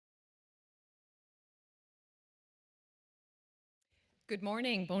Good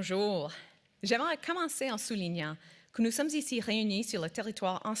morning, bonjour. J'aimerais commencer en soulignant que nous sommes ici réunis sur le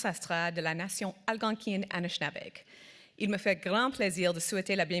territoire ancestral de la nation algonquine-Anishinaabe. Il me fait grand plaisir de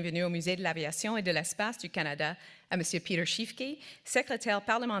souhaiter la bienvenue au Musée de l'Aviation et de l'Espace du Canada à M. Peter Saint-Jacques, secrétaire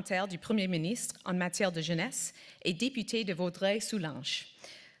parlementaire du Premier ministre en matière de jeunesse et député de Vaudreuil-Soulanges,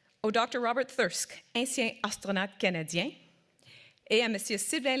 au Dr. Robert Thirsk, ancien astronaute canadien, et à M.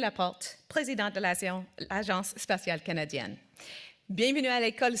 Sylvain Laporte, président de l'Agence spatiale canadienne. Bienvenue à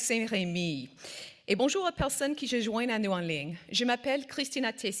l'École Saint-Rémy. Et bonjour aux personnes qui se joignent à nous en ligne. Je m'appelle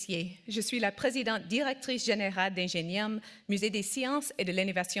Christina Tessier. Je suis la présidente directrice générale d'Ingenium, Musée des sciences et de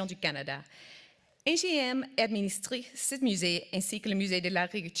l'innovation du Canada. Ingenium administre ce musée ainsi que le Musée de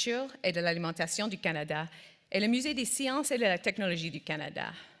l'agriculture et de l'alimentation du Canada et le Musée des sciences et de la technologie du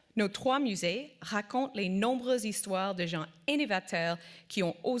Canada. Nos trois musées racontent les nombreuses histoires de gens innovateurs qui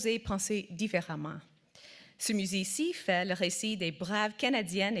ont osé penser différemment. Ce musée-ci fait le récit des braves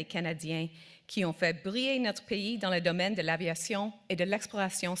Canadiennes et Canadiens qui ont fait briller notre pays dans le domaine de l'aviation et de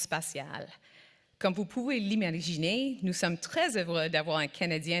l'exploration spatiale. Comme vous pouvez l'imaginer, nous sommes très heureux d'avoir un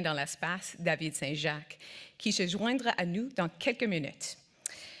Canadien dans l'espace, David Saint-Jacques, qui se joindra à nous dans quelques minutes.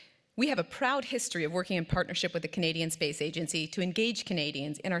 We have a proud history of working in partnership with the Canadian Space Agency to engage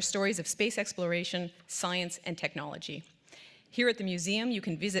Canadians in our stories of space exploration, science, and technology. Here at the museum, you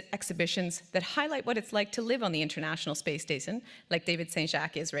can visit exhibitions that highlight what it's like to live on the International Space Station, like David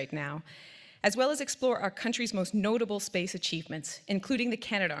Saint-Jacques is right now, as well as explore our country's most notable space achievements, including the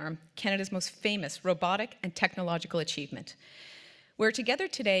Canadarm, Canada's most famous robotic and technological achievement. We're together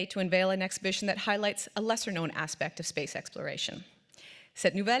today to unveil an exhibition that highlights a lesser-known aspect of space exploration.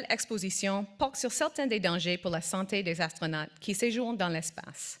 Cette nouvelle exposition porte sur certains des dangers pour la santé des astronautes qui séjournent dans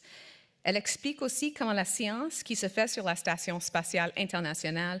l'espace. Elle explique aussi comment la science qui se fait sur la Station spatiale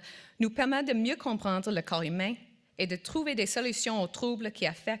internationale nous permet de mieux comprendre le corps humain et de trouver des solutions aux troubles qui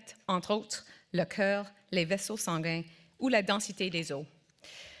affectent, entre autres, le cœur, les vaisseaux sanguins ou la densité des eaux.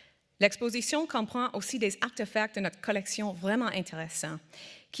 L'exposition comprend aussi des artefacts de notre collection vraiment intéressants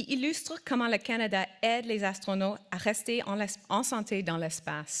qui illustrent comment le Canada aide les astronautes à rester en santé dans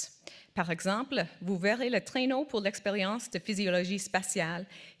l'espace. Par exemple, vous verrez le traîneau pour l'expérience de physiologie spatiale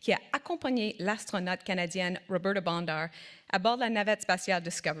qui a accompagné l'astronaute canadienne Roberta Bondar à bord de la navette spatiale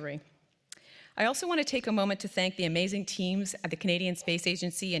Discovery. I also want to take a moment to thank the amazing teams at the Canadian Space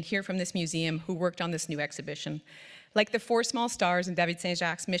Agency and hear from this museum who worked on this new exhibition. Like the 4 small stars in David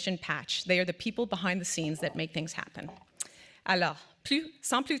Saint-Jacques' mission patch, they are the people behind the scenes that make things happen. Alors,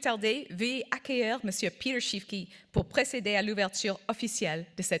 sans plus tarder, veuillez accueillir M. Peter Saint-Jacques pour procéder à l'ouverture officielle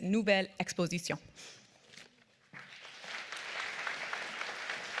de cette nouvelle exposition.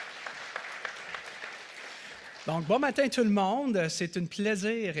 Donc, bon matin tout le monde. C'est un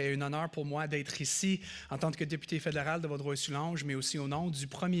plaisir et un honneur pour moi d'être ici en tant que député fédéral de Vaudreuil-Soulanges, mais aussi au nom du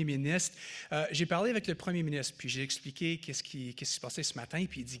Premier ministre. J'ai parlé avec le Premier ministre, puis j'ai expliqué qu'est-ce qui s'est passé ce matin,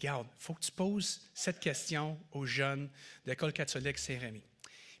 puis il dit, garde, il faut que tu poses cette question aux jeunes de l'École catholique Saint-Rémy.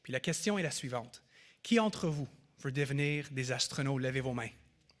 Puis la question est la suivante. Qui d'entre vous veut devenir des astronautes? Levez vos mains.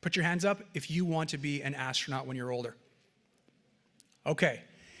 Put your hands up if you want to be an astronaut when you're older. Okay,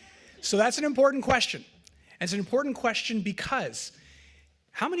 so that's an important question. And it's an important question because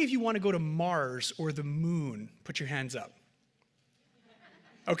how many of you want to go to Mars or the moon? Put your hands up.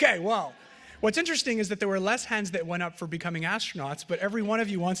 Okay, well, what's interesting is that there were less hands that went up for becoming astronauts, but every one of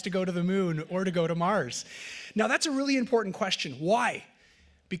you wants to go to the moon or to go to Mars. Now, that's a really important question. Why?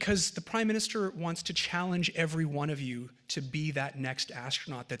 Because the Prime Minister wants to challenge every one of you to be that next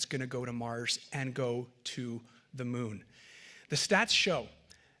astronaut that's going to go to Mars and go to the moon. The stats show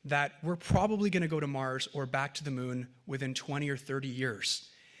that we're probably going to go to Mars or back to the moon within 20 or 30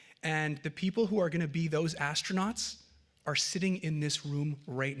 years. And the people who are going to be those astronauts are sitting in this room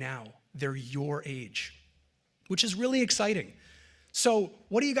right now. They're your age, which is really exciting. So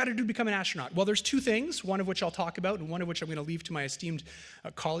what do you got to do to become an astronaut? Well, there's 2 things, one of which I'll talk about and one of which I'm going to leave to my esteemed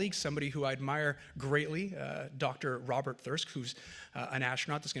colleague, somebody who I admire greatly, Dr. Robert Thirsk, who's an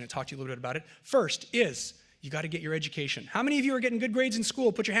astronaut that's going to talk to you a little bit about it. First is you got to get your education. How many of you are getting good grades in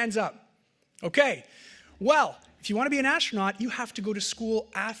school? Put your hands up. Okay. Well, if you want to be an astronaut, you have to go to school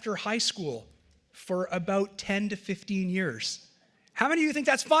after high school for about 10 to 15 years. How many of you think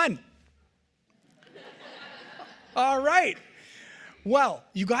that's fun? All right. Well,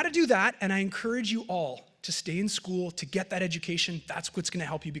 you got to do that, and I encourage you all to stay in school, to get that education. That's what's going to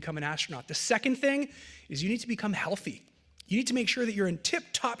help you become an astronaut. The second thing is you need to become healthy. You need to make sure that you're in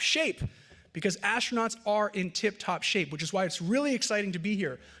tip-top shape, because astronauts are in tip-top shape, which is why it's really exciting to be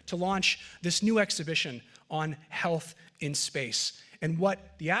here to launch this new exhibition on health in space. and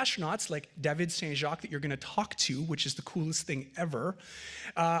what the astronauts like David Saint-Jacques that you're going to talk to, which is the coolest thing ever,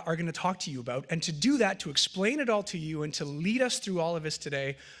 are going to talk to you about. And to do that, to explain it all to you and to lead us through all of this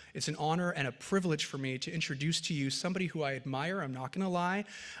today, it's an honor and a privilege for me to introduce to you somebody who I admire, I'm not going to lie,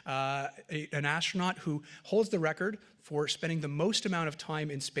 an astronaut who holds the record for spending the most amount of time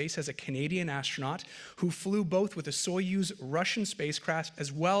in space as a Canadian astronaut, who flew both with the Soyuz Russian spacecraft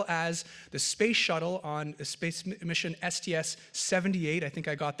as well as the space shuttle on the space mission STS-78. I think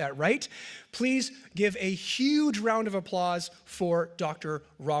I got that right. Please give a huge round of applause for Dr.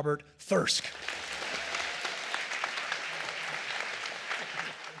 Robert Thirsk.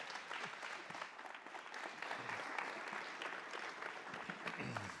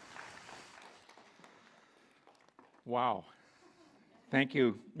 Wow. Thank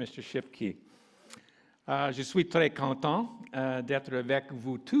you, Mr. Shipke. Je suis très content d'être avec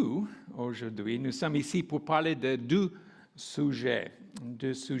vous tous aujourd'hui. Nous sommes ici pour parler de deux sujets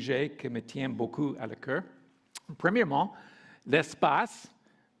qui me tiennent beaucoup à le cœur. Premièrement, l'espace.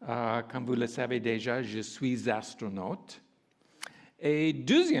 Comme vous le savez déjà, je suis astronaute. Et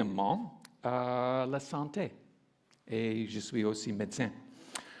deuxièmement, la santé. Et je suis aussi médecin.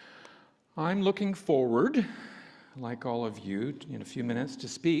 I'm looking forward, like all of you, in a few minutes, to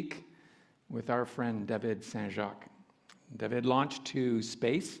speak with our friend David Saint-Jacques. David launched to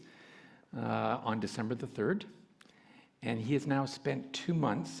space on December the 3rd, and he has now spent 2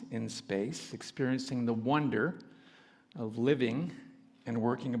 months in space experiencing the wonder of living and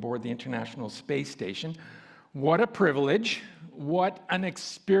working aboard the International Space Station. What a privilege, what an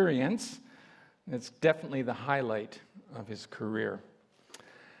experience. It's definitely the highlight of his career.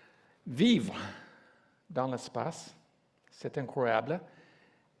 Vivre dans l'espace, c'est incroyable,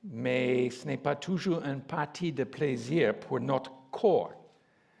 mais ce n'est pas toujours une partie de plaisir pour notre corps.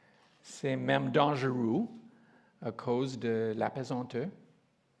 C'est même dangereux à cause de l'apesanteur,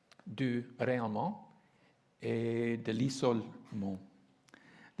 du rayonnement et de l'isolement.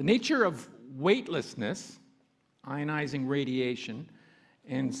 The nature of weightlessness, ionizing radiation,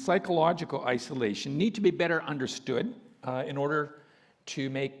 and psychological isolation need to be better understood in order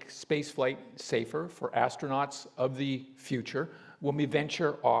to make spaceflight safer for astronauts of the future when we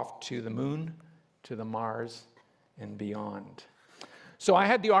venture off to the moon, to the Mars, and beyond. So I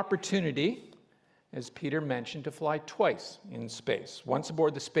had the opportunity, as Peter mentioned, to fly twice in space, once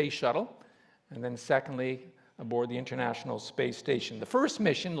aboard the space shuttle, and then secondly, aboard the International Space Station. The first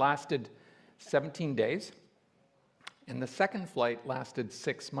mission lasted 17 days, and the second flight lasted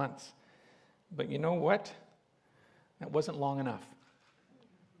 6 months. But you know what? That wasn't long enough.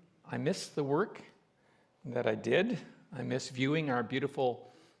 I miss the work that I did. I miss viewing our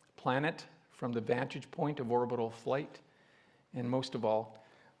beautiful planet from the vantage point of orbital flight. And most of all,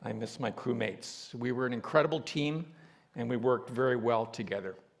 I miss my crewmates. We were an incredible team, and we worked very well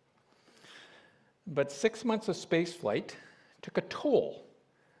together. But 6 months of spaceflight took a toll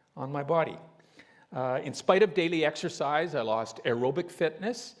on my body. In spite of daily exercise, I lost aerobic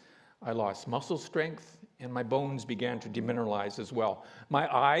fitness, I lost muscle strength, and my bones began to demineralize as well. My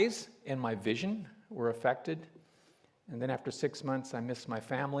eyes and my vision were affected. And then after 6 months, I missed my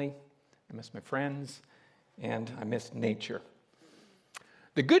family, I missed my friends, and I missed nature.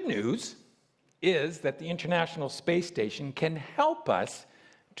 The good news is that the International Space Station can help us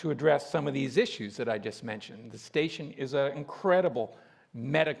to address some of these issues that I just mentioned. The station is an incredible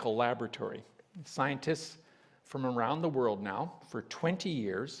medical laboratory. Scientists from around the world now, for 20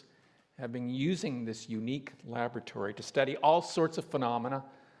 years, have been using this unique laboratory to study all sorts of phenomena,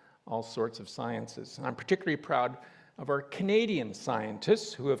 all sorts of sciences. And I'm particularly proud of our Canadian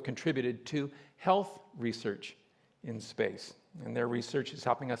scientists who have contributed to health research in space. And their research is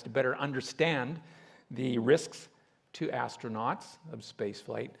helping us to better understand the risks to astronauts of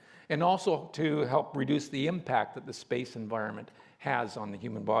spaceflight, and also to help reduce the impact that the space environment has on the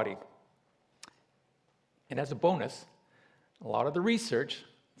human body. And as a bonus, a lot of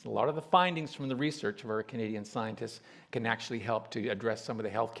the findings from the research of our Canadian scientists can actually help to address some of the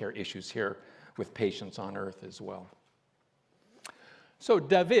healthcare issues here with patients on Earth as well. So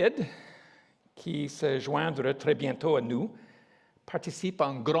David, qui se joindra très bientôt à nous, participe à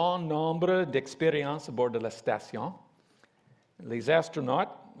un grand nombre d'expériences à bord de la station. Les astronautes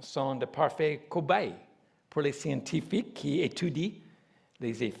sont de parfaits cobayes pour les scientifiques qui étudient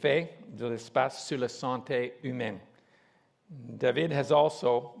les effets de l'espace sur la santé humaine. David has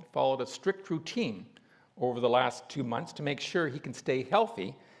also followed a strict routine over the last 2 months to make sure he can stay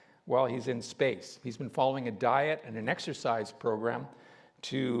healthy while he's in space. He's been following a diet and an exercise program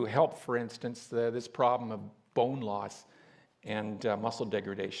to help, for instance, this problem of bone loss and muscle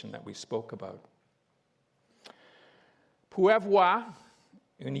degradation that we spoke about. Pour avoir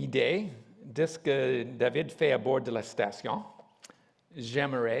une idée de ce que David fait à bord de la station,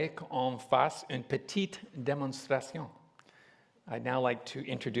 j'aimerais qu'on fasse une petite démonstration. I'd now like to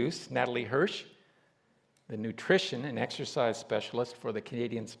introduce Natalie Hirsch, the nutrition and exercise specialist for the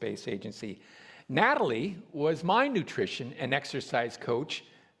Canadian Space Agency. Natalie was my nutrition and exercise coach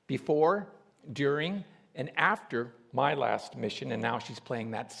before, during, and after my last mission, and now she's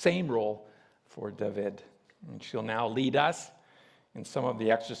playing that same role for David. And she'll now lead us in some of the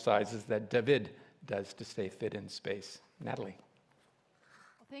exercises that David does to stay fit in space. Natalie.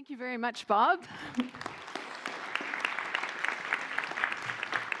 Well, thank you very much, Bob.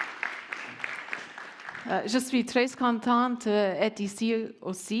 Je suis très contente d'être ici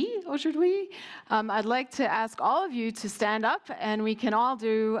aussi aujourd'hui. I'd like to ask all of you to stand up and we can all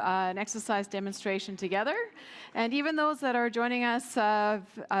do an exercise demonstration together. And even those that are joining us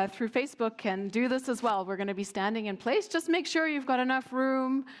through Facebook can do this as well. We're going to be standing in place. Just make sure you've got enough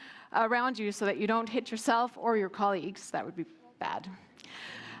room around you so that you don't hit yourself or your colleagues. That would be bad.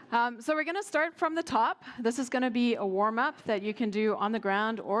 So we're going to start from the top. This is going to be a warm-up that you can do on the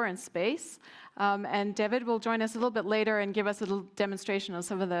ground or in space. And David will join us a little bit later and give us a little demonstration of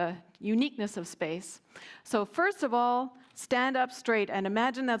some of the uniqueness of space. So first of all, stand up straight and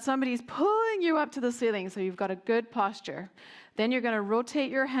imagine that somebody's pulling you up to the ceiling so you've got a good posture. Then you're going to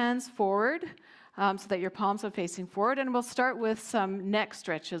rotate your hands forward so that your palms are facing forward. And we'll start with some neck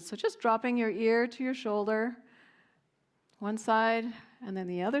stretches. So just dropping your ear to your shoulder, one side and then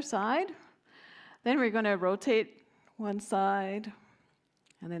the other side. Then we're going to rotate one side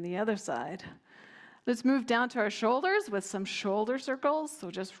and then the other side. Let's move down to our shoulders with some shoulder circles.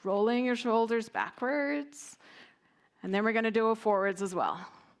 So just rolling your shoulders backwards. And then we're going to do a forwards as well.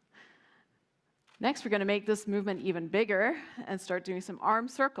 Next, we're going to make this movement even bigger and start doing some arm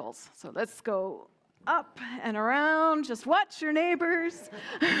circles. So let's go up and around. Just watch your neighbors.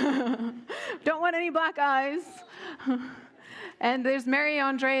 Don't want any black eyes. And there's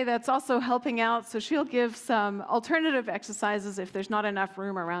Marie-Andre that's also helping out, so she'll give some alternative exercises if there's not enough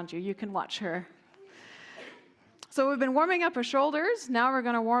room around you. You can watch her. So we've been warming up our shoulders. Now we're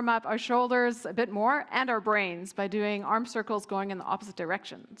going to warm up our shoulders a bit more and our brains by doing arm circles going in the opposite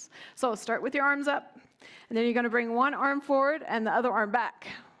directions. So start with your arms up, and then you're going to bring one arm forward and the other arm back.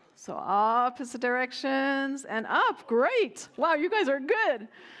 So opposite directions and up. Great. Wow, you guys are good.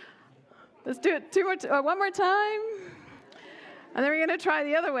 Let's do it one more time. And then we're going to try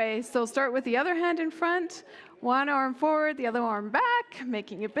the other way. So start with the other hand in front, one arm forward, the other arm back,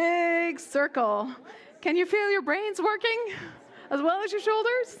 making a big circle. Can you feel your brains working as well as your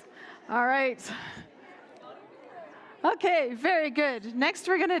shoulders? All right. Okay, very good. Next,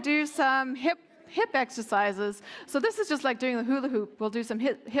 we're going to do some hip exercises. So this is just like doing the hula hoop. We'll do some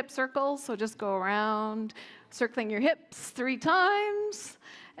hip circles. So just go around, circling your hips 3 times,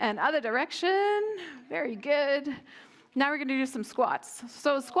 and other direction. Very good. Now we're going to do some squats.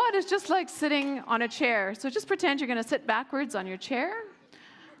 So a squat is just like sitting on a chair. So just pretend you're going to sit backwards on your chair.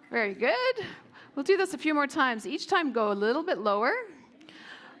 Very good. We'll do this a few more times. Each time go a little bit lower.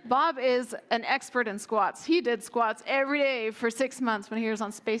 Bob is an expert in squats. He did squats every day for 6 months when he was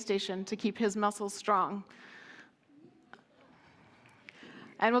on space station to keep his muscles strong.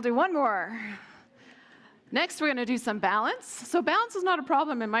 And we'll do one more. Next, we're going to do some balance. So balance is not a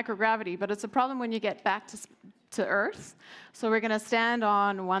problem in microgravity, but it's a problem when you get back to Earth. So we're going to stand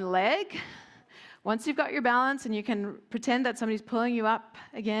on one leg. Once you've got your balance and you can pretend that somebody's pulling you up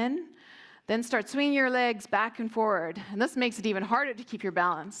again, then start swinging your legs back and forward. And this makes it even harder to keep your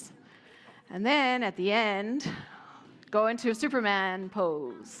balance. And then at the end, go into a Superman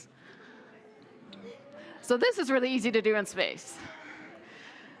pose. So this is really easy to do in space.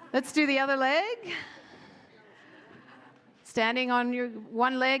 Let's do the other leg. Standing on your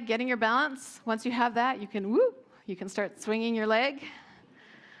one leg, getting your balance. Once you have that, you can start swinging your leg.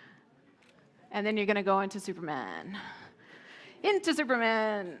 And then you're going to go into Superman. Into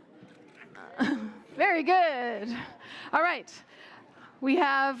Superman. Very good. All right. We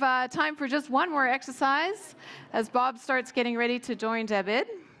have time for just one more exercise as Bob starts getting ready to join David.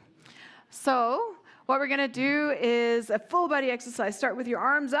 So what we're going to do is a full body exercise. Start with your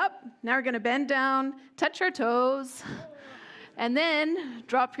arms up. Now we're going to bend down, touch our toes, and then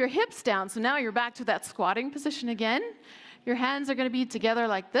drop your hips down. So now you're back to that squatting position again. Your hands are going to be together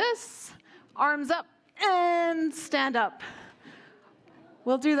like this. Arms up and stand up.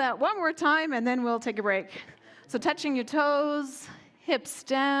 We'll do that one more time, and then we'll take a break. So touching your toes, hips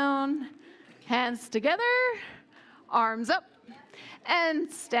down, hands together, arms up, and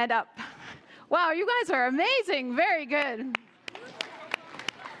stand up. Wow, you guys are amazing. Very good.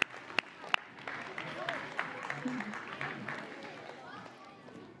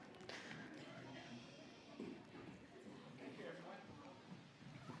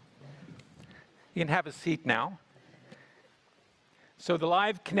 You can have a seat now. So the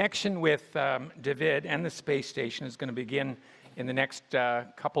live connection with David and the space station is going to begin in the next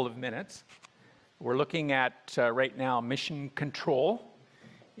couple of minutes. We're looking at, right now, mission control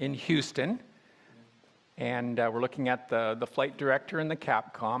in Houston. And we're looking at the flight director and the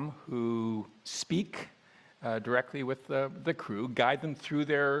Capcom who speak directly with the crew, guide them through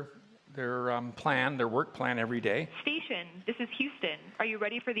their plan, their work plan every day. Station, this is Houston. Are you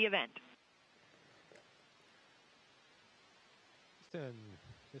ready for the event? Houston,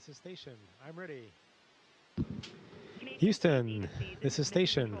 this is Station. I'm ready. Houston, this is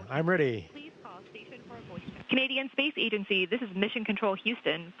Station. I'm ready. Please call station for a voice check. Canadian Space Agency, this is Mission Control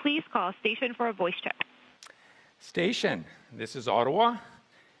Houston. Please call station for a voice check. Station, this is Ottawa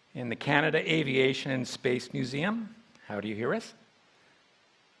in the Canada Aviation and Space Museum. How do you hear us?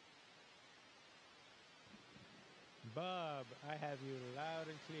 Bob, I have you loud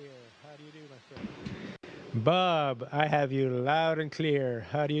and clear. How do you do, my friend? Bob, I have you loud and clear.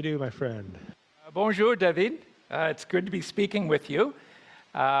 How do you do, my friend? Bonjour, David. It's good to be speaking with you.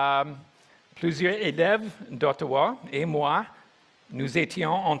 Plusieurs élèves d'Ottawa et moi, nous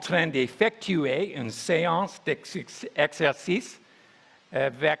étions en train d'effectuer une séance d'exercice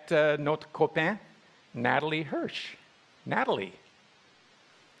avec notre copain, Natalie Hirsch. Natalie.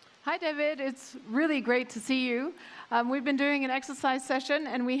 Hi, David. It's really great to see you. We've been doing an exercise session,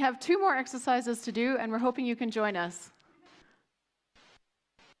 and we have 2 more exercises to do, and we're hoping you can join us.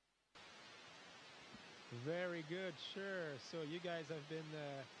 Very good, sure. So you guys have been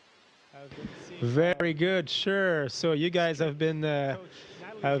seeing. Very good, sure. So you guys have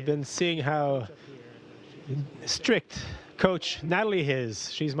been seeing how strict Coach Natalie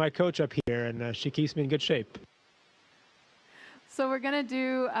is. She's my coach up here, and she keeps me in good shape. So we're going to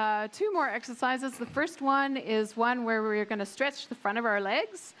do 2 more exercises. The first one is one where we're going to stretch the front of our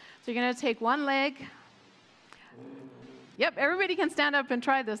legs. So you're going to take one leg. Yep, everybody can stand up and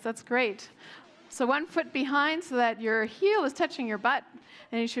try this. That's great. So 1 foot behind so that your heel is touching your butt,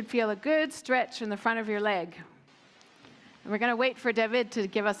 and you should feel a good stretch in the front of your leg. And we're going to wait for David to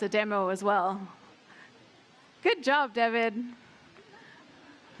give us a demo as well. Good job, David.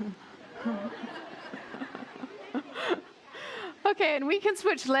 Okay, and we can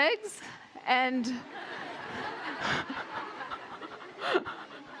switch legs, and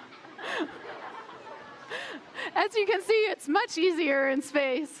as you can see, it's much easier in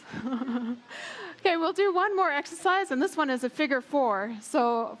space. Okay, we'll do one more exercise, and this one is a figure 4.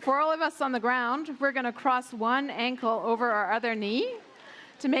 So for all of us on the ground, we're going to cross one ankle over our other knee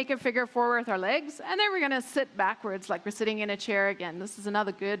to make a figure 4 with our legs, and then we're going to sit backwards like we're sitting in a chair again. This is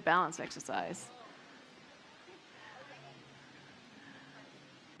another good balance exercise.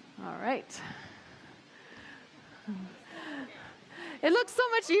 All right. It looks so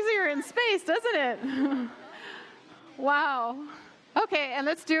much easier in space, doesn't it? Wow. Okay, and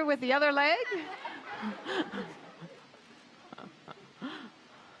let's do it with the other leg.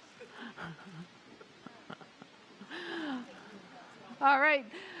 All right.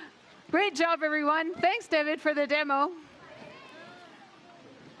 Great job, everyone. Thanks, David, for the demo.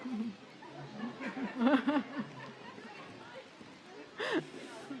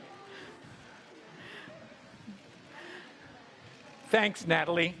 Thanks,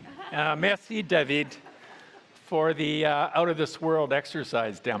 Natalie. Merci, David, for the out-of-this-world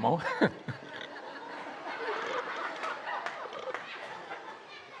exercise demo.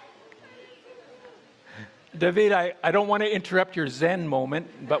 David, I don't want to interrupt your Zen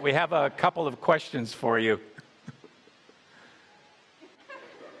moment, but we have a couple of questions for you.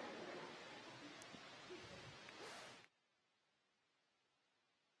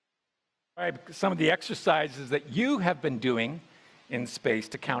 Some of the exercises that you have been doing in space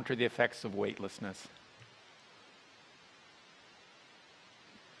to counter the effects of weightlessness.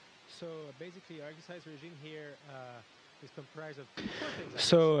 So basically, our exercise regime here is comprised of 4 things.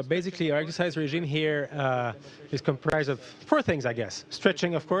 So basically, our exercise regime here is comprised of 4 things, I guess.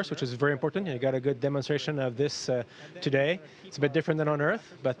 Stretching, of course, which is very important. You got a good demonstration of this today. It's a bit different than on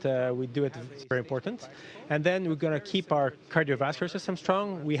Earth, but we do it. It's very important. And then we're going to keep our cardiovascular system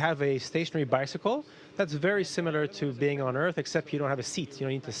strong. We have a stationary bicycle that's very similar to being on Earth, except you don't have a seat. You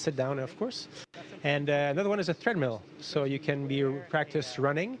don't need to sit down, of course. And another one is a treadmill, so you can practice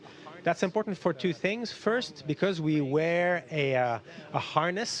running. That's important for 2 things. First, because we wear a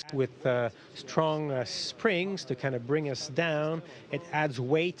harness with strong springs to kind of bring us down. It adds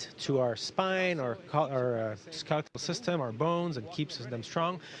weight to our spine, our skeletal system, our bones, and keeps them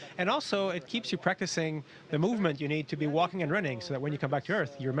strong. And also, it keeps you practicing the movement you need to be walking and running so that when you come back to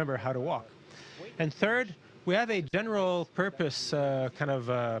Earth, you remember how to walk. And third, We have a general purpose kind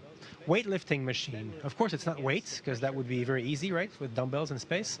of weightlifting machine. Of course, it's not weights, because that would be very easy, right, with dumbbells in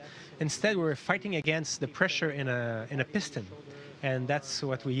space. Instead, we're fighting against the pressure in a piston. And that's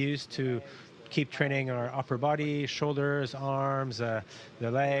what we use to keep training our upper body, shoulders, arms, the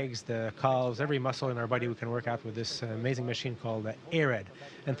legs, the calves, every muscle in our body we can work out with this amazing machine called AirEd.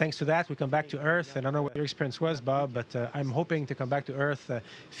 And thanks to that, we come back to Earth. And I don't know what your experience was, Bob, but I'm hoping to come back to Earth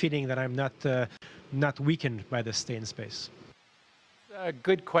feeling that I'm not weakened by this stay in space. A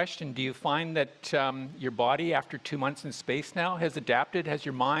good question. Do you find that your body, after 2 months in space now, has adapted? Has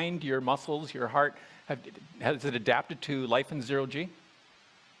your mind, your muscles, your heart, has it adapted to life in zero-G?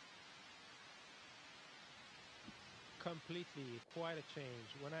 Completely, quite a change.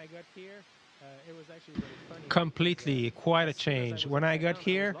 When I got here, it was actually very funny. Completely, quite a change. When I got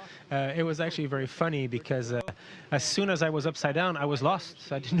here, it was actually very funny because as soon as I was upside down, I was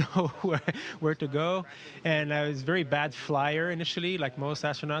lost. I didn't know where to go. And I was a very bad flyer initially, like most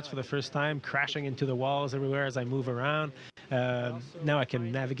astronauts for the first time, crashing into the walls everywhere as I move around. Now I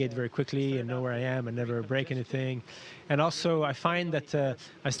can navigate very quickly and know where I am and never break anything. And also, I find that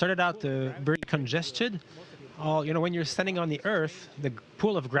I started out very congested. When you're standing on the Earth, the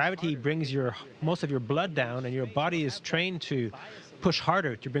pull of gravity brings most of your blood down, and your body is trained to push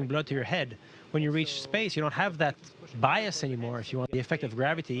harder to bring blood to your head. When you reach space, you don't have that bias anymore, if you want, the effect of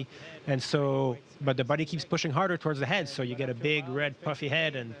gravity. And so, but the body keeps pushing harder towards the head, so you get a big, red, puffy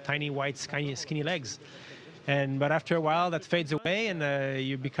head and tiny, white, skinny legs. But after a while, that fades away, and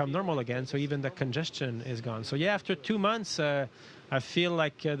you become normal again, so even the congestion is gone. So yeah, after 2 months, I feel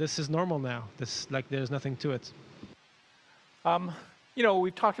like this is normal now. Like there's nothing to it.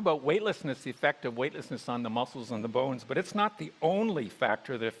 We've talked about weightlessness, the effect of weightlessness on the muscles and the bones, but it's not the only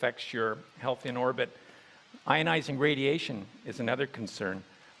factor that affects your health in orbit. Ionizing radiation is another concern.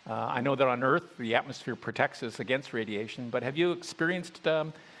 I know that on Earth, the atmosphere protects us against radiation, but have you experienced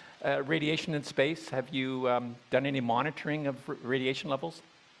radiation in space? Have you done any monitoring of radiation levels?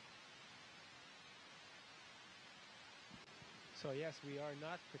 So yes, we are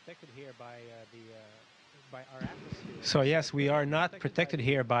not protected here by our atmosphere. So yes, we are not protected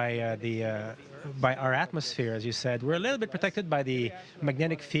here by our atmosphere, as you said. We're a little bit protected by the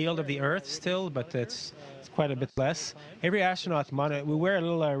magnetic field of the Earth still, but it's quite a bit less. Every astronaut we wear a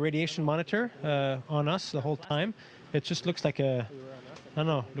little radiation monitor on us the whole time. It just looks like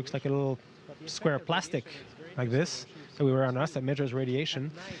looks like a little square of plastic like this that we wear on us that measures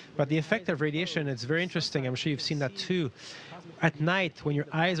radiation. But the effect of radiation, it's very interesting. I'm sure you've seen that too. At night, when your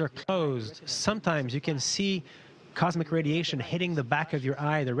eyes are closed, sometimes you can see cosmic radiation hitting the back of your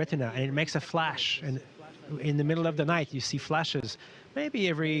eye, the retina, and it makes a flash. And in the middle of the night, you see flashes. Maybe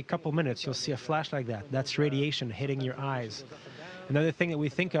every couple minutes, you'll see a flash like that. That's radiation hitting your eyes. Another thing that we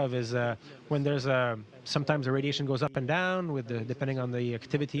think of is when there's sometimes the radiation goes up and down depending on the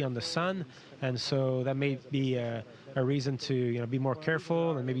activity on the sun, and so that may be a reason to be more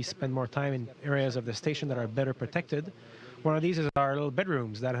careful and maybe spend more time in areas of the station that are better protected. One of these is our little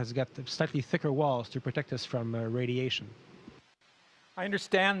bedrooms that has got slightly thicker walls to protect us from radiation. I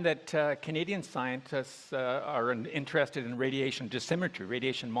understand that Canadian scientists are interested in radiation dosimetry,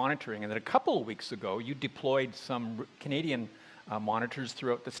 radiation monitoring, and that a couple of weeks ago you deployed some Canadian monitors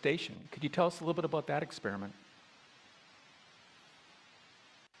throughout the station. Could you tell us a little bit about that experiment?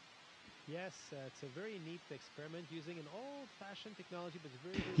 Yes, it's a very neat experiment using an old-fashioned technology, but it's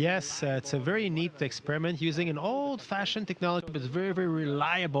very Yes, it's a very neat experiment using an old-fashioned technology, but it's very, very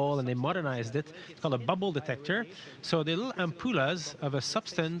reliable, and they modernized it. It's called a bubble detector. So the little ampoulas of a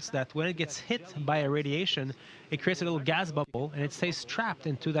substance that when it gets hit by a radiation, it creates a little gas bubble, and it stays trapped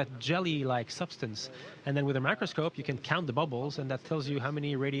into that jelly-like substance. And then with a microscope, you can count the bubbles, and that tells you how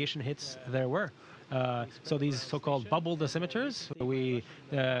many radiation hits there were. So these so-called bubble dosimeters,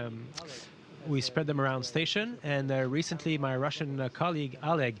 we spread them around station, and recently my Russian colleague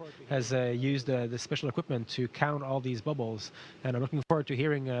Oleg has used the special equipment to count all these bubbles, and I'm looking forward to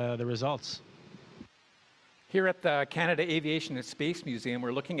hearing the results. Here at the Canada Aviation and Space Museum,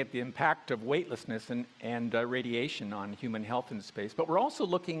 we're looking at the impact of weightlessness and radiation on human health in space, but we're also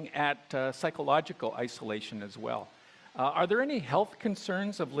looking at psychological isolation as well. Are there any health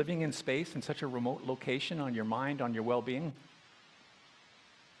concerns of living in space in such a remote location on your mind, on your well-being?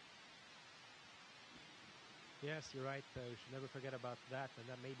 Yes, you're right. We should never forget about that, and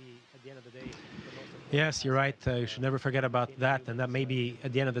that may be, at the end of the day, the most important. Yes, you're right. You should never forget about that, and that may be,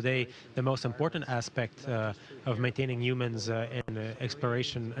 at the end of the day, the most important aspect of maintaining humans in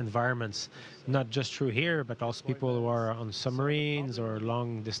exploration environments. Not just through here, but also people who are on submarines or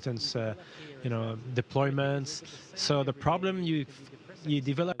long-distance, deployments. So the problem you you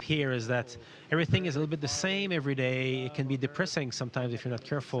develop here is that everything is a little bit the same every day. It can be depressing sometimes if you're not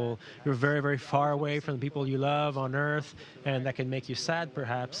careful. You're very, very far away from the people you love on Earth, and that can make you sad,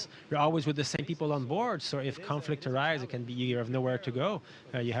 perhaps. You're always with the same people on board, so if conflict arises, it can be you have nowhere to go.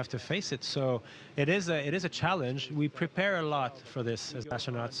 You have to face it. So it is a challenge. We prepare a lot for this as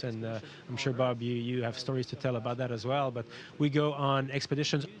astronauts, and I'm sure, Bob, you have stories to tell about that as well. But we go on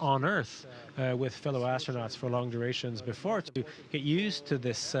expeditions on Earth with fellow astronauts for long durations before to get used to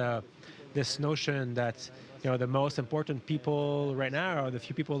this this notion that the most important people right now are the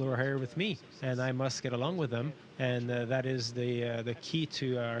few people who are here with me, and I must get along with them. And that is the key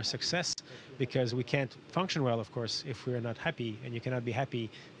to our success, because we can't function well, of course, if we're not happy, and you cannot be happy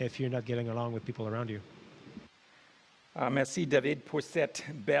if you're not getting along with people around you. Merci, David, pour cette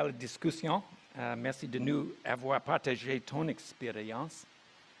belle discussion. Merci de nous avoir partagé ton expérience.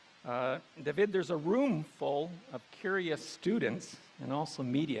 David, there's a room full of curious students and also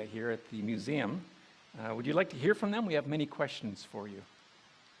media here at the museum. Would you like to hear from them? We have many questions for you.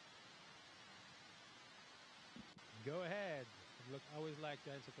 Go ahead. Look, I always like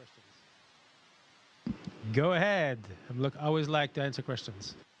to answer questions. Go ahead. Look, I always like to answer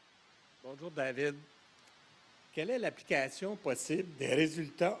questions. Bonjour, David. Quelle est l'application possible des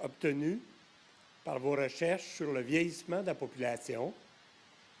résultats obtenus par vos recherches sur le vieillissement de la population,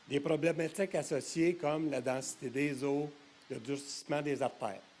 des problématiques associées comme la densité des eaux, le durcissement des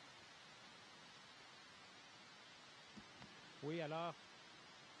artères? Oui, alors,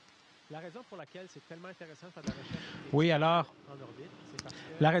 la raison pour laquelle c'est tellement intéressant de faire de la recherche en orbite, c'est parce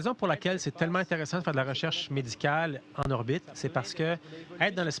que... La raison pour laquelle c'est tellement intéressant de faire de la recherche médicale en orbite, c'est parce que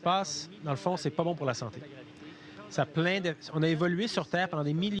être dans l'espace, dans le fond, c'est pas bon pour la santé. On a évolué sur Terre pendant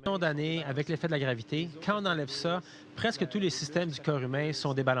des millions d'années avec l'effet de la gravité. Quand on enlève ça, presque tous les systèmes du corps humain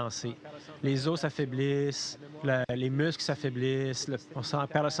sont débalancés. Les os s'affaiblissent, les muscles s'affaiblissent, on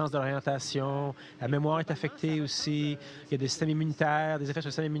perd le sens de l'orientation, la mémoire est affectée aussi, il y a des systèmes immunitaires, des effets sur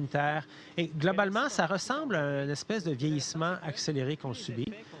le système immunitaire. Et globalement, ça ressemble à une espèce de vieillissement accéléré qu'on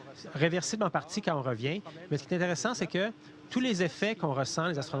subit, réversible en partie quand on revient. Mais ce qui est intéressant, c'est que tous les effets qu'on ressent,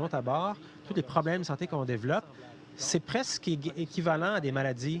 les astronautes à bord, tous les problèmes de santé qu'on développe, c'est presque équivalent à des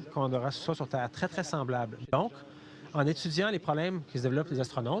maladies qu'on aura soit sur Terre, très, très semblables. Donc, en étudiant les problèmes qui se développent les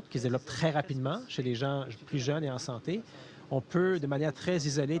astronautes, qui se développent très rapidement chez les gens plus jeunes et en santé, on peut, de manière très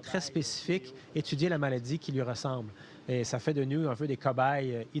isolée, très spécifique, étudier la maladie qui lui ressemble. Et ça fait de nous un peu des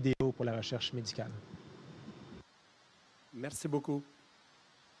cobayes idéaux pour la recherche médicale. Merci beaucoup.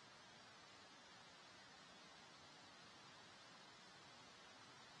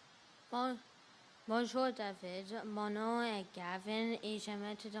 Bonjour David, mon nom est Gavin et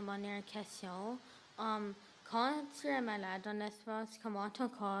j'aimerais te demander une question. Quand tu es malade dans l'espace, comment ton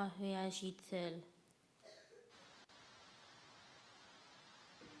corps réagit-il?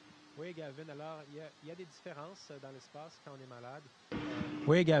 Oui, Gavin, alors il y a des différences dans l'espace quand on est malade.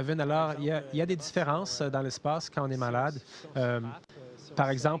 Oui, Gavin, alors il y a des différences dans l'espace quand on est malade. Par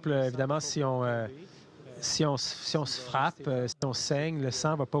exemple, évidemment, si on se frappe, si on saigne, le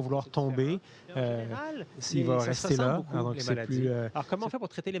sang ne va pas vouloir tomber. Il va rester là. Alors, alors, comment on fait pour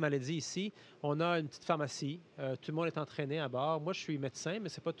traiter les maladies ici? On a une petite pharmacie. Tout le monde est entraîné à bord. Moi, je suis médecin, mais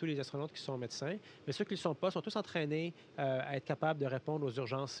ce n'est pas tous les astronautes qui sont médecins. Mais ceux qui ne le sont pas sont tous entraînés à être capables de répondre aux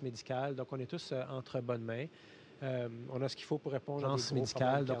urgences médicales. Donc, on est tous entre bonnes mains. On a ce qu'il faut pour répondre à des gros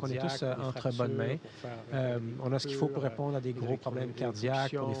médicales, donc on est tous entre bonnes mains. On a ce qu'il faut pour répondre à des gros problèmes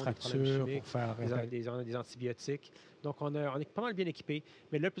cardiaques, pour des fractures, pour faire des antibiotiques. Donc on est pas mal bien équipés.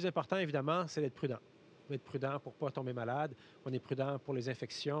 Mais le plus important, évidemment, c'est d'être prudent. Être prudent pour ne pas tomber malade. On est prudent pour les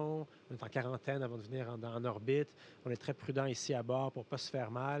infections. On est en quarantaine avant de venir en orbite. On est très prudent ici à bord pour ne pas se faire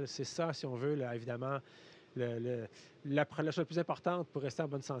mal. C'est ça, si on veut, là, évidemment. La chose la plus importante pour rester en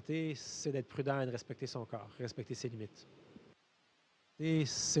bonne santé, c'est d'être prudent et de respecter son corps, respecter ses limites. Et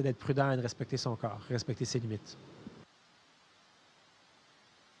c'est d'être prudent et de respecter son corps, respecter ses limites.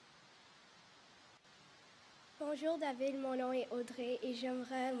 Bonjour David, mon nom est Audrey et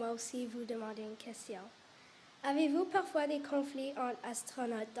j'aimerais moi aussi vous demander une question. Avez-vous parfois des conflits entre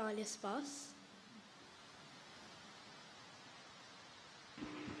astronautes dans l'espace?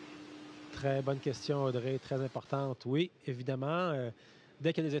 Très bonne question, Audrey, très importante. Oui, évidemment.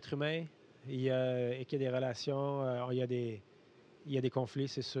 Dès qu'il y a des êtres humains et qu'il y a des relations, il y a des conflits,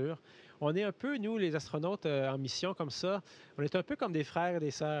 c'est sûr. On est un peu, nous, les astronautes en mission comme ça, on est un peu comme des frères et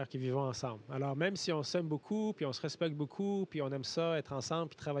des sœurs qui vivent ensemble. Alors, même si on s'aime beaucoup, puis on se respecte beaucoup, puis on aime ça, être ensemble,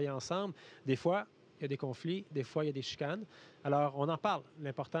 puis travailler ensemble, des fois, il y a des conflits, des fois, il y a des chicanes. Alors, on en parle.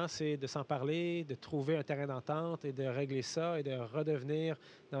 L'important, c'est de s'en parler, de trouver un terrain d'entente et de régler ça et de redevenir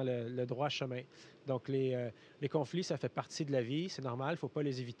dans le droit chemin. Donc, les conflits, ça fait partie de la vie, c'est normal, il ne faut pas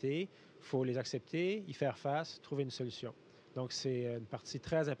les éviter, il faut les accepter, y faire face, trouver une solution. Donc, c'est une partie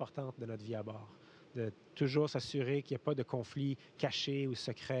très importante de notre vie à bord, de toujours s'assurer qu'il n'y a pas de conflit caché ou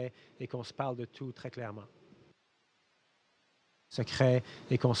secret et qu'on se parle de tout très clairement. Secret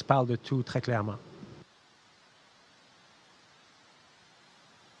et qu'on se parle de tout très clairement.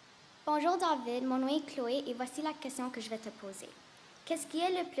 Bonjour David, mon nom est Chloé et voici la question que je vais te poser. Qu'est-ce qui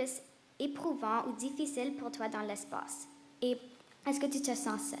est le plus éprouvant ou difficile pour toi dans l'espace? Et est-ce que tu te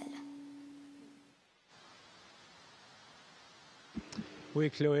sens seul?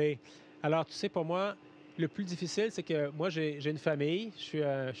 Oui, Chloé. Alors, tu sais, pour moi, le plus difficile, c'est que moi, j'ai une famille,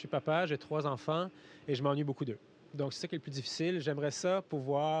 je suis papa, j'ai 3 enfants et je m'ennuie beaucoup d'eux. Donc, c'est ça qui est le plus difficile. J'aimerais ça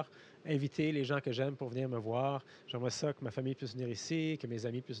pouvoir inviter les gens que j'aime pour venir me voir. J'aimerais ça que ma famille puisse venir ici, que mes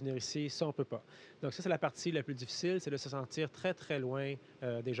amis puissent venir ici. Ça, on ne peut pas. Donc, ça, c'est la partie la plus difficile, c'est de se sentir très, très loin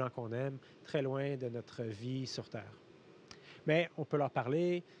des gens qu'on aime, très loin de notre vie sur Terre. Mais on peut leur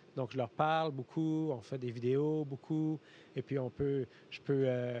parler, donc je leur parle beaucoup, on fait des vidéos beaucoup, et puis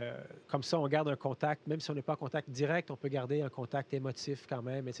comme ça, on garde un contact, même si on n'est pas en contact direct, on peut garder un contact émotif quand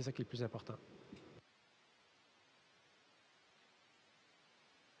même, et c'est ça qui est le plus important.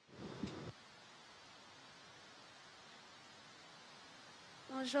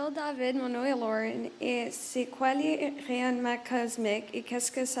 Bonjour David, mon nom est Lauren, et c'est quoi les rayonnements cosmiques et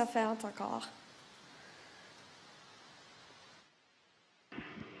qu'est-ce que ça fait encore?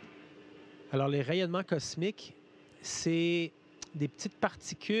 Alors, les rayonnements cosmiques, c'est des petites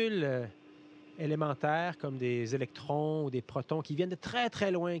particules élémentaires comme des électrons ou des protons qui viennent de très,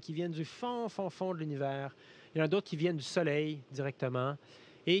 très loin, qui viennent du fond de l'univers. Il y en a d'autres qui viennent du Soleil directement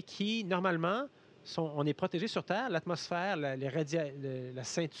et qui, normalement, on est protégé sur Terre. L'atmosphère, la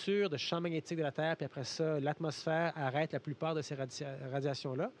ceinture de champ magnétique de la Terre, puis après ça, l'atmosphère arrête la plupart de ces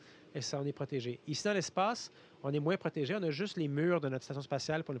radiations-là et ça, on est protégé. Ici, dans l'espace, on est moins protégé. On a juste les murs de notre station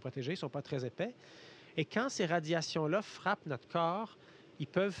spatiale pour nous protéger. Ils ne sont pas très épais. Et quand ces radiations-là frappent notre corps, ils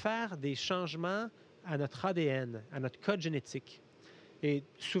peuvent faire des changements à notre ADN, à notre code génétique. Et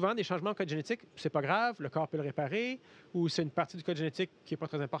souvent, des changements au code génétique, c'est pas grave, le corps peut le réparer, ou c'est une partie du code génétique qui n'est pas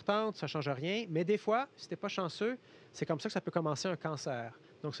très importante, ça ne change rien. Mais des fois, si tu n'es pas chanceux, c'est comme ça que ça peut commencer un cancer.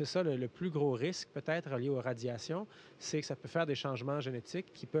 Donc, c'est ça le plus gros risque, peut-être, lié aux radiations, c'est que ça peut faire des changements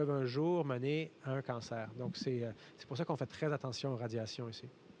génétiques qui peuvent un jour mener à un cancer. Donc, c'est pour ça qu'on fait très attention aux radiations ici.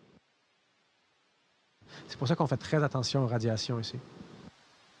 C'est pour ça qu'on fait très attention aux radiations ici.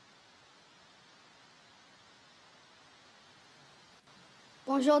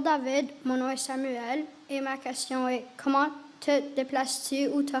 Bonjour David, mon nom est Samuel et ma question est comment te déplaces-tu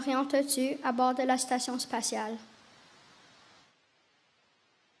ou t'orientes-tu à bord de la station spatiale?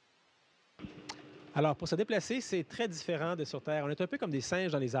 Alors, pour se déplacer, c'est très différent de sur Terre. On est un peu comme des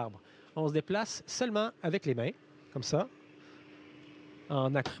singes dans les arbres. On se déplace seulement avec les mains, comme ça,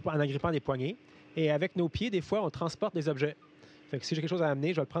 en agrippant des poignées. Et avec nos pieds, des fois, on transporte des objets. Fait que si j'ai quelque chose à amener,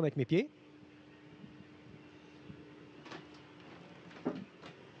 je vais le prendre avec mes pieds.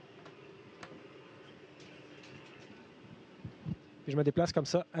 Puis je me déplace comme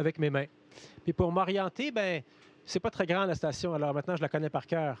ça avec mes mains. Puis pour m'orienter, ben c'est pas très grand la station. Alors maintenant, je la connais par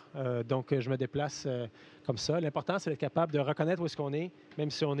cœur. Donc je me déplace comme ça. L'important, c'est d'être capable de reconnaître où est-ce qu'on est,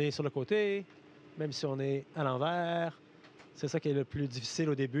 même si on est sur le côté, même si on est à l'envers. C'est ça qui est le plus difficile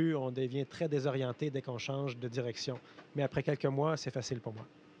au début. On devient très désorienté dès qu'on change de direction. Mais après quelques mois, c'est facile pour moi.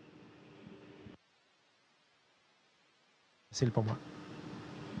 Facile pour moi.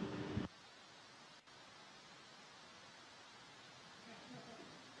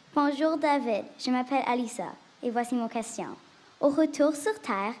 Bonjour David, je m'appelle Alissa et voici mon question. Au retour sur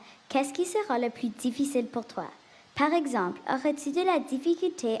Terre, qu'est-ce qui sera le plus difficile pour toi? Par exemple, aurais-tu de la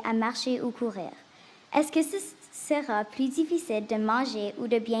difficulté à marcher ou courir? Est-ce que ce sera plus difficile de manger ou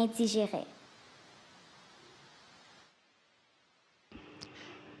de bien digérer?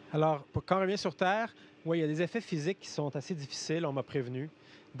 Alors, quand on revient sur Terre, oui, il y a des effets physiques qui sont assez difficiles, on m'a prévenu.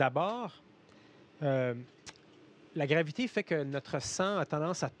 D'abord, la gravité fait que notre sang a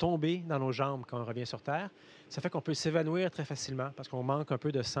tendance à tomber dans nos jambes quand on revient sur Terre. Ça fait qu'on peut s'évanouir très facilement parce qu'on manque un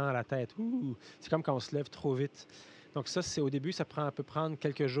peu de sang à la tête. C'est comme quand on se lève trop vite. Donc ça, c'est au début, ça peut prendre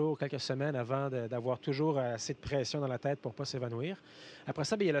quelques jours, quelques semaines avant d'avoir toujours assez de pression dans la tête pour ne pas s'évanouir. Après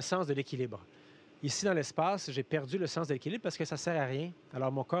ça, bien, il y a le sens de l'équilibre. Ici, dans l'espace, j'ai perdu le sens de l'équilibre parce que ça ne sert à rien.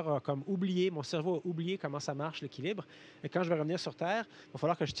 Alors, mon corps a comme oublié, mon cerveau a oublié comment ça marche, l'équilibre. Et quand je vais revenir sur Terre, il va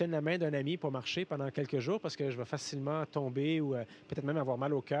falloir que je tienne la main d'un ami pour marcher pendant quelques jours parce que je vais facilement tomber ou peut-être même avoir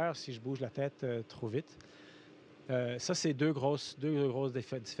mal au cœur si je bouge la tête trop vite. Ça, c'est deux grosses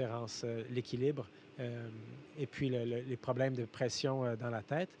différences. L'équilibre et puis les problèmes de pression dans la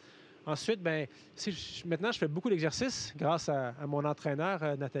tête. Ensuite, ben, maintenant, je fais beaucoup d'exercices grâce à mon entraîneur,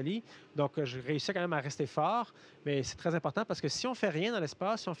 Nathalie. Donc, je réussis quand même à rester fort. Mais c'est très important parce que si on ne fait rien dans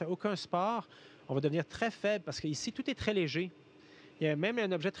l'espace, si on ne fait aucun sport, on va devenir très faible parce qu'ici, tout est très léger. Il y a même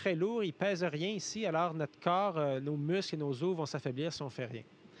un objet très lourd, il ne pèse rien ici. Alors, notre corps, nos muscles et nos os vont s'affaiblir si on ne fait rien.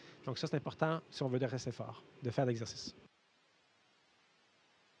 Donc, ça, c'est important si on veut rester fort, de faire l'exercice.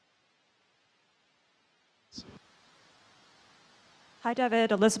 Hi,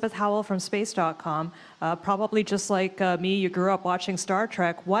 David. Elizabeth Howell from Space.com. Probably just like me, you grew up watching Star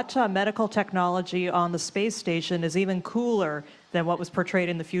Trek. What medical technology on the space station is even cooler than what was portrayed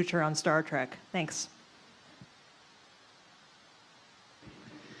in the future on Star Trek? Thanks.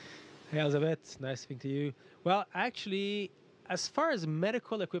 Hey, Elizabeth. Nice speaking to you. Well, actually, as far as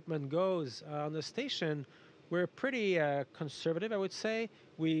medical equipment goes, on the station, we're pretty conservative, I would say.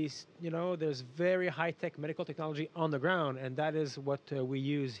 There's very high-tech medical technology on the ground, and that is what we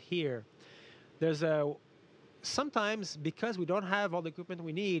use here. There's sometimes, because we don't have all the equipment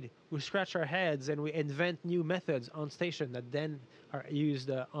we need, we scratch our heads and we invent new methods on station that then are used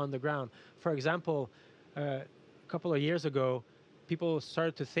on the ground. For example, a couple of years ago, people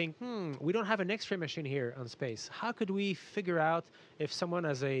started to think, we don't have an X-ray machine here on space. How could we figure out if someone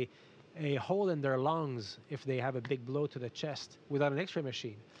has a hole in their lungs if they have a big blow to the chest without an X-ray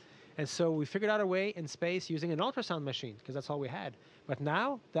machine? And so we figured out a way in space using an ultrasound machine because that's all we had. But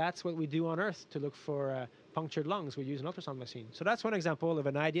now that's what we do on Earth to look for punctured lungs. We use an ultrasound machine. So that's one example of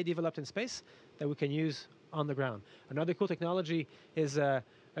an idea developed in space that we can use on the ground. Another cool technology is a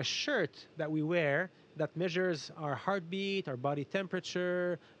shirt that we wear that measures our heartbeat, our body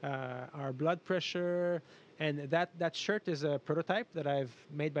temperature, our blood pressure. And that shirt is a prototype that I've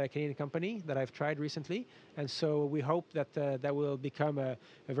made by a Canadian company that I've tried recently. And so we hope that that will become a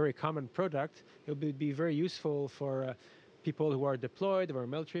very common product. It will be very useful for people who are deployed, who are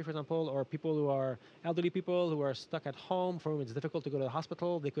military, for example, or people who are elderly people who are stuck at home, for whom it's difficult to go to the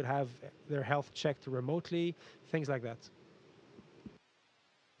hospital. They could have their health checked remotely, things like that.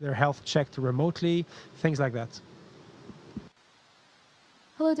 Things like that.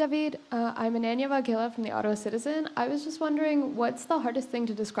 Hello, David. I'm Ananya Vaghela from the Ottawa Citizen. I was just wondering, what's the hardest thing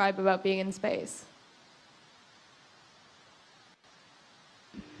to describe about being in space?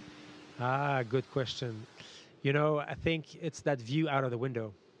 Good question. I think it's that view out of the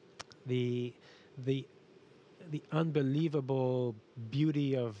window. The unbelievable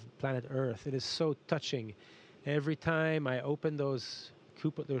beauty of planet Earth. It is so touching. Every time I open those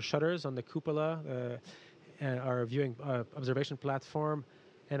shutters on the cupola and our viewing observation platform,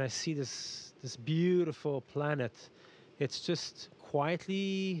 and I see this beautiful planet. It's just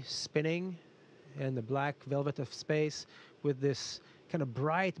quietly spinning in the black velvet of space with this kind of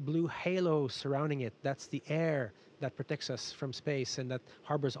bright blue halo surrounding it. That's the air that protects us from space and that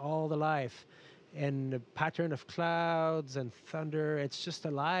harbors all the life. And the pattern of clouds and thunder, it's just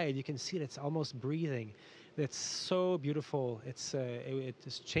alive. You can see it, it's almost breathing. It's so beautiful. It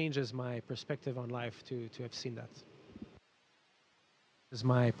just changes my perspective on life to have seen that.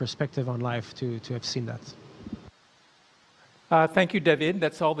 Thank you, David.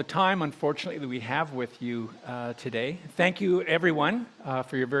 That's all the time, unfortunately, that we have with you today. Thank you, everyone,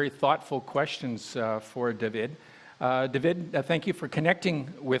 for your very thoughtful questions for David. David, thank you for connecting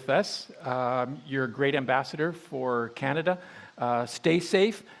with us. You're a great ambassador for Canada. Stay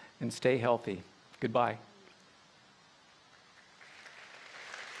safe and stay healthy. Goodbye.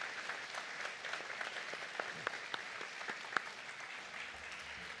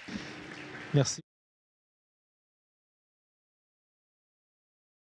 Merci.